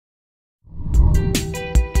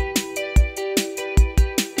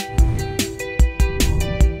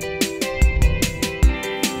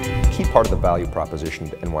part of the value proposition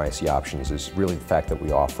to NYSE options is really the fact that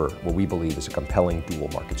we offer what we believe is a compelling dual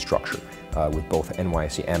market structure with both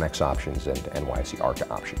NYSE Amex options and NYSE ARCA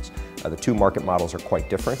options. The two market models are quite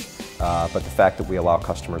different, but the fact that we allow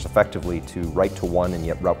customers effectively to write to one and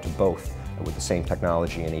yet route to both with the same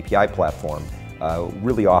technology and API platform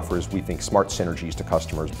really offers, we think, smart synergies to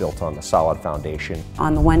customers built on a solid foundation.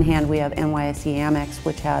 On the one hand, we have NYSE Amex,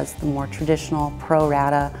 which has the more traditional pro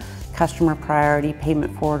rata customer priority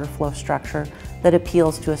payment for order flow structure that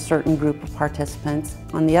appeals to a certain group of participants.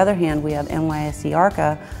 On the other hand, we have NYSE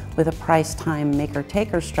ARCA with a price time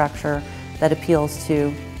maker-taker structure that appeals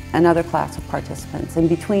to another class of participants. And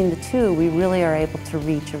between the two, we really are able to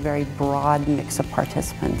reach a very broad mix of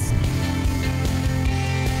participants.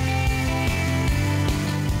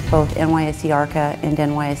 Both NYSE ARCA and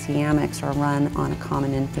NYSE Amex are run on a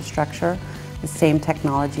common infrastructure. The same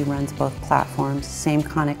technology runs both platforms, same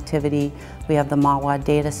connectivity. We have the MAWA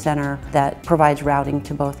data center that provides routing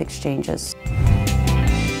to both exchanges.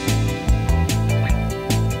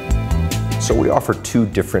 So we offer two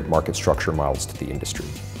different market structure models to the industry.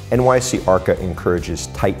 NYSE ARCA encourages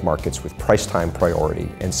tight markets with price time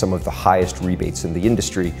priority and some of the highest rebates in the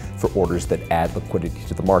industry for orders that add liquidity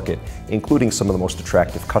to the market, including some of the most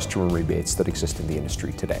attractive customer rebates that exist in the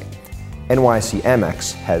industry today. NYSE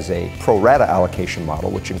Amex has a pro rata allocation model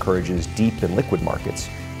which encourages deep and liquid markets,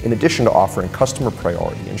 in addition to offering customer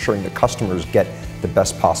priority, ensuring that customers get the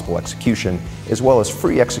best possible execution, as well as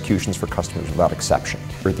free executions for customers without exception.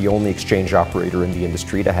 We're the only exchange operator in the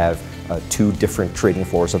industry to have two different trading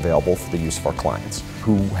floors available for the use of our clients,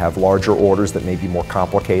 who have larger orders that may be more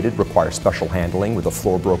complicated, require special handling with a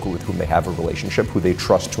floor broker with whom they have a relationship, who they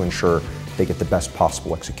trust to ensure they get the best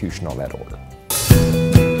possible execution on that order.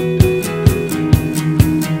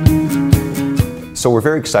 So we're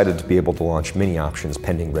very excited to be able to launch mini options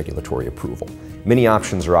pending regulatory approval. Mini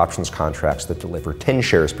options are options contracts that deliver 10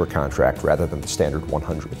 shares per contract rather than the standard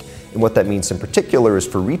 100. And what that means in particular is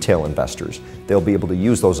for retail investors, they'll be able to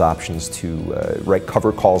use those options to write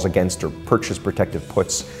cover calls against or purchase protective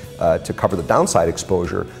puts to cover the downside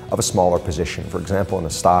exposure of a smaller position. For example, in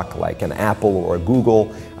a stock like an Apple or a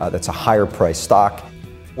Google that's a higher priced stock.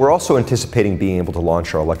 We're also anticipating being able to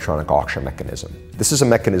launch our electronic auction mechanism. This is a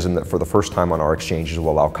mechanism that for the first time on our exchanges will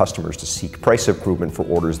allow customers to seek price improvement for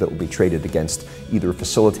orders that will be traded against either a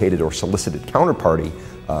facilitated or solicited counterparty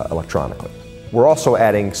electronically. We're also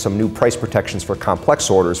adding some new price protections for complex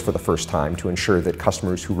orders for the first time to ensure that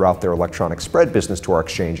customers who route their electronic spread business to our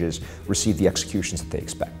exchanges receive the executions that they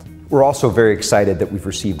expect. We're also very excited that we've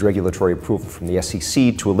received regulatory approval from the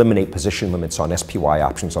SEC to eliminate position limits on SPY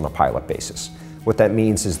options on a pilot basis. What that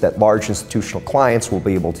means is that large institutional clients will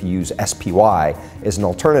be able to use SPY as an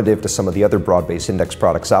alternative to some of the other broad-based index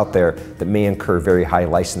products out there that may incur very high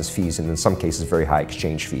license fees and in some cases very high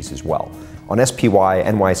exchange fees as well. On SPY,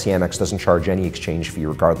 NYSE Amex doesn't charge any exchange fee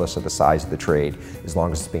regardless of the size of the trade, as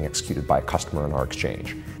long as it's being executed by a customer on our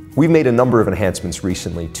exchange. We've made a number of enhancements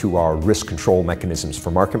recently to our risk control mechanisms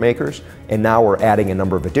for market makers, and now we're adding a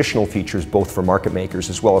number of additional features both for market makers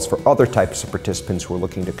as well as for other types of participants who are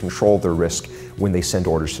looking to control their risk when they send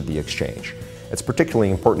orders to the exchange. It's particularly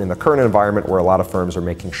important in the current environment where a lot of firms are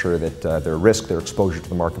making sure that their risk, their exposure to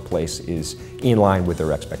the marketplace is in line with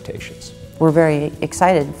their expectations. We're very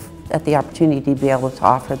excited at the opportunity to be able to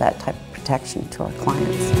offer that type of protection to our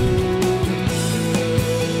clients.